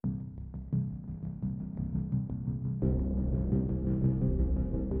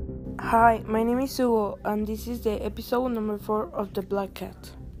Hi, my name is Hugo, and this is the episode number 4 of The Black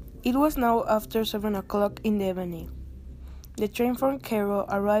Cat. It was now after 7 o'clock in the evening. The train from Cairo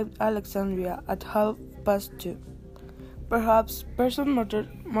arrived at Alexandria at 2:30. Perhaps person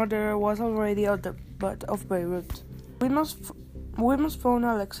murderer was already at the butt of Beirut. We must phone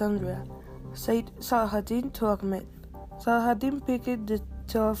Alexandria, said Salahaddin to Ahmed. Salahaddin picked the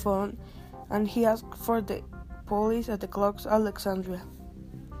telephone and he asked for the police at the clocks Alexandria.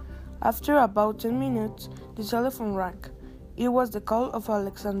 After about 10 minutes, the telephone rang. It was the call of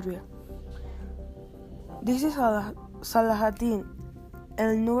Alexandria. This is Salahaddin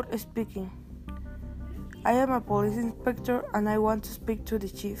El Nur speaking. I am a police inspector and I want to speak to the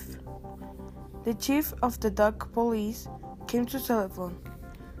chief. The chief of the dock police came to telephone.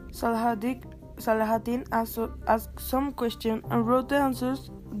 Salahaddin asked some questions and wrote the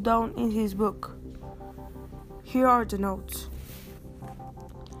answers down in his book. Here are the notes.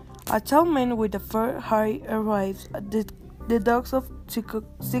 A tall man with a fair hair arrives at the docks of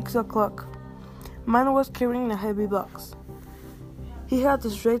 6 o'clock. Man was carrying a heavy box. He had a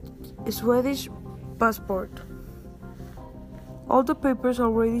Swedish passport. All the papers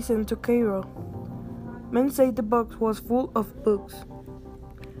already sent to Cairo. Men said the box was full of books.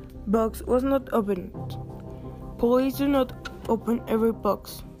 Box was not opened. Police do not open every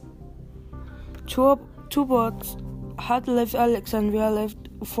box. Two boats had left Alexandria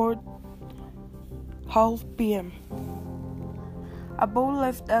for 12 p.m. A boat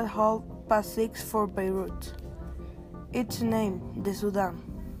left at 6:30 for Beirut. Its name, the Sudan.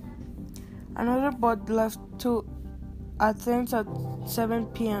 Another boat left to Athens at 7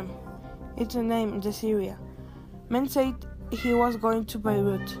 p.m. Its name, the Syria. Men said he was going to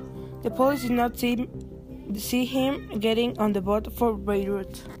Beirut. The police did not see him getting on the boat for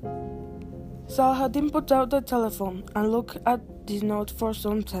Beirut. Salahaddin put out the telephone and looked at this note for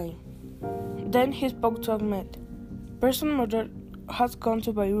some time. Then he spoke to Ahmed. Person murdered has gone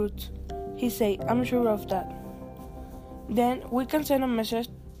to Beirut. He said, I'm sure of that. Then we can send a message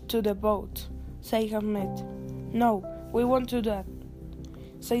to the boat, said Ahmed. No, we won't do that,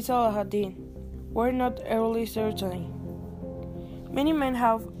 said Salahaddin. We're not really certain. Many men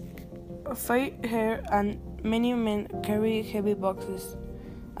have fair hair and many men carry heavy boxes.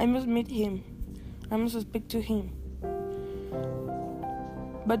 I must meet him. I must speak to him.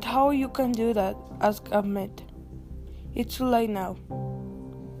 But how you can do that? Asked Ahmed. It's too late now.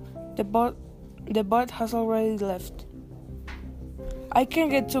 The boat has already left. I can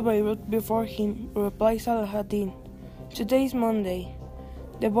get to Beirut before him, replied Salahaddin. Today is Monday.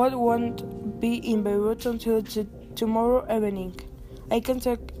 The boat won't be in Beirut until tomorrow evening. I can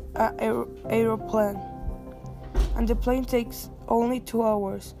take an aeroplane. And the plane takes only 2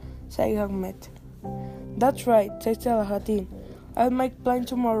 hours, said Ahmed. That's right, said Salahaddin. I'll make plane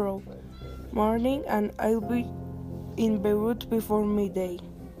tomorrow morning and I'll be in Beirut before midday.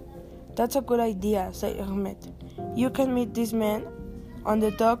 That's a good idea, said Ahmed. You can meet this man on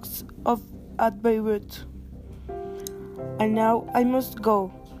the docks at Beirut. And now I must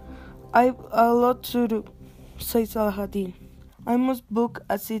go. I've a lot to do, said Salahaddin. I must book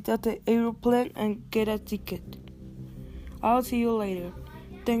a seat at the aeroplane and get a ticket. I'll see you later.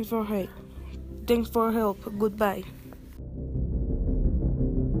 Thanks for help. Goodbye.